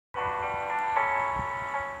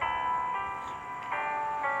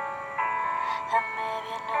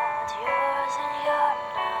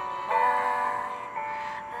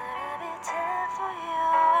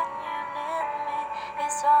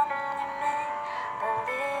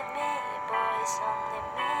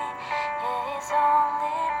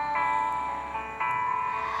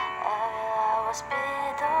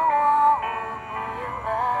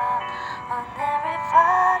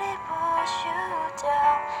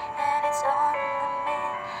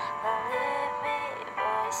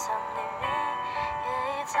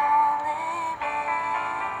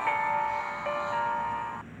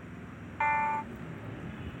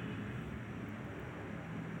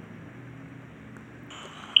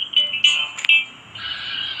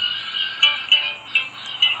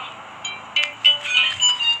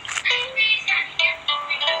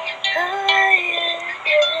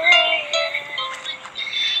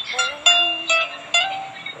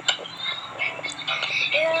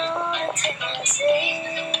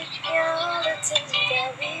say all the things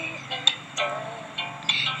that we have done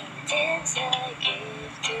and things I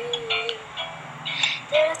give to you.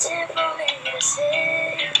 There are times for me to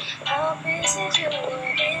say how busy you are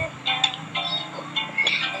in my mind,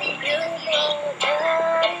 and you know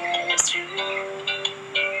that is true.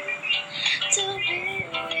 To be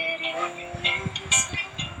with you is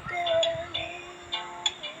all that I need.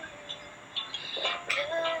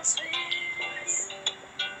 'Cause with you,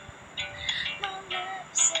 my life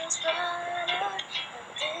seems brighter, and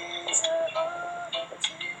these are all the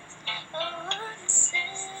things I wanna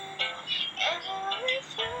say. I will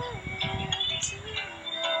fly into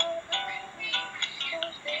your arms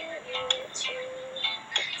and be with you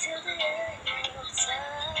till the end of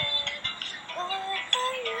time. Why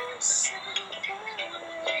are you so far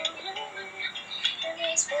away? And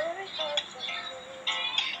it's very hard for me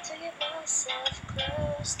to get myself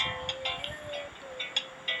close to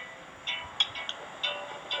you.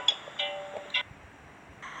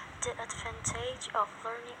 The advantage of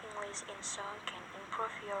learning English in song can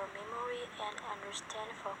improve your memory and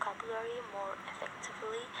understand vocabulary more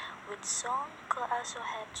effectively. With song, you also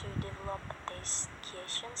have to develop a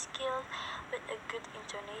diction skill. With a good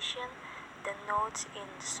intonation, the notes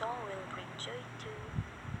in the song will bring joy too.